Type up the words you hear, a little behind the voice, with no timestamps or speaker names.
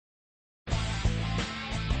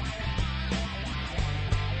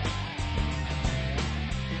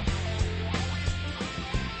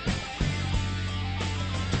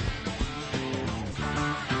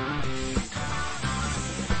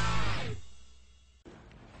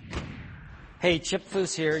Hey, Chip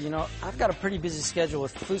Foose here. You know, I've got a pretty busy schedule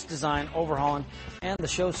with Foose Design, overhauling, and the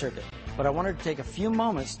show circuit. But I wanted to take a few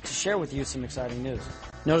moments to share with you some exciting news.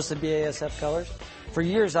 Notice the BASF colors? For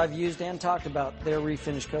years I've used and talked about their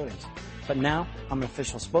refinish coatings. But now I'm an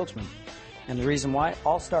official spokesman. And the reason why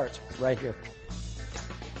all starts right here.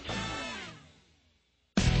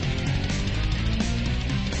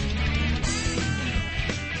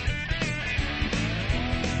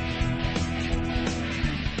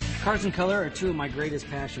 Cars and color are two of my greatest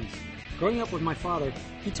passions. Growing up with my father,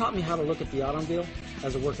 he taught me how to look at the automobile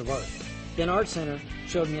as a work of art. Then Art Center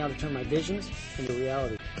showed me how to turn my visions into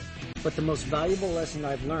reality. But the most valuable lesson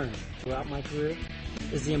I've learned throughout my career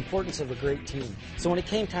is the importance of a great team. So when it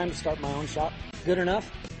came time to start my own shop, good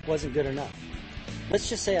enough wasn't good enough. Let's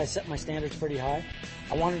just say I set my standards pretty high.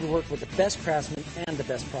 I wanted to work with the best craftsmen and the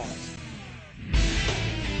best products.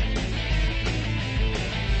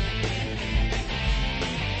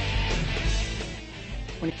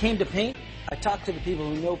 When it came to paint, I talked to the people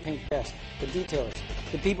who know paint best, the detailers,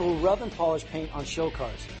 the people who rub and polish paint on show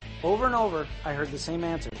cars. Over and over, I heard the same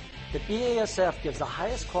answer, that BASF gives the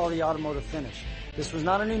highest quality automotive finish. This was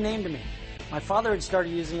not a new name to me. My father had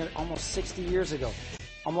started using it almost 60 years ago.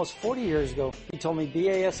 Almost 40 years ago, he told me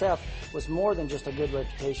BASF was more than just a good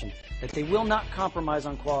reputation, that they will not compromise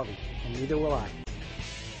on quality, and neither will I.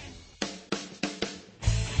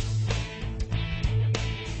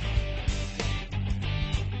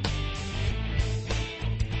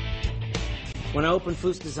 When I opened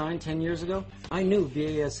Foose Design 10 years ago, I knew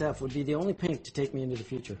BASF would be the only paint to take me into the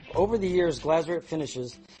future. Over the years, Glazerite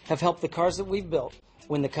finishes have helped the cars that we've built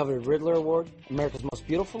win the coveted Riddler Award, America's Most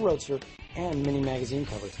Beautiful Roadster, and many magazine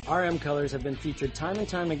covers. RM colors have been featured time and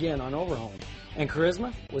time again on overhauling, and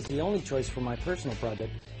Charisma was the only choice for my personal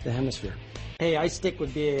project, the Hemisphere. Hey, I stick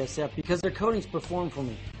with BASF because their coatings perform for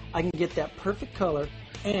me. I can get that perfect color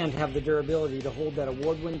and have the durability to hold that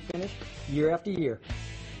award-winning finish year after year.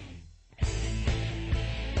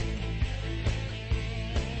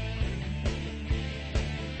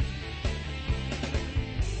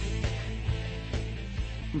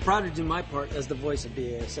 I'm proud to do my part as the voice of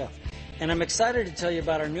BASF, and I'm excited to tell you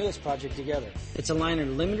about our newest project together. It's a line of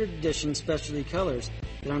limited edition specialty colors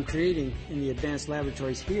that I'm creating in the advanced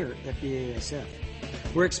laboratories here at BASF.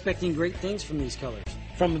 We're expecting great things from these colors.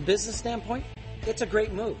 From a business standpoint, it's a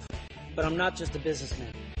great move, but I'm not just a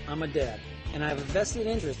businessman. I'm a dad, and I have a vested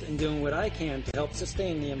interest in doing what I can to help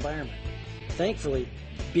sustain the environment. Thankfully,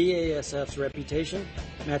 BASF's reputation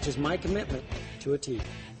matches my commitment to a T.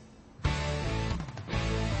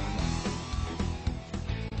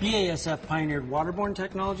 BASF pioneered waterborne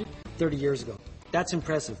technology 30 years ago. That's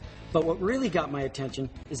impressive. But what really got my attention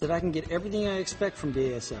is that I can get everything I expect from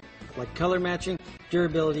BASF, like color matching,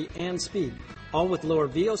 durability, and speed, all with lower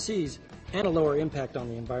VOCs and a lower impact on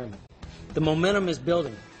the environment. The momentum is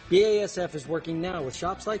building. BASF is working now with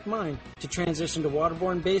shops like mine to transition to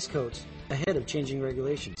waterborne base coats ahead of changing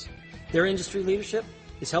regulations. Their industry leadership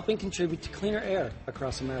is helping contribute to cleaner air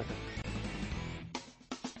across America.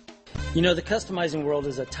 You know, the customizing world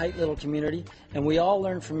is a tight little community, and we all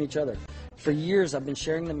learn from each other. For years, I've been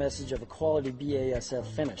sharing the message of a quality BASF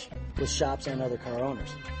finish with shops and other car owners.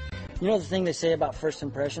 You know the thing they say about first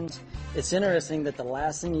impressions? It's interesting that the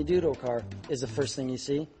last thing you do to a car is the first thing you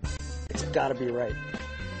see. It's got to be right.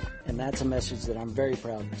 And that's a message that I'm very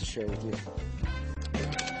proud to share with you.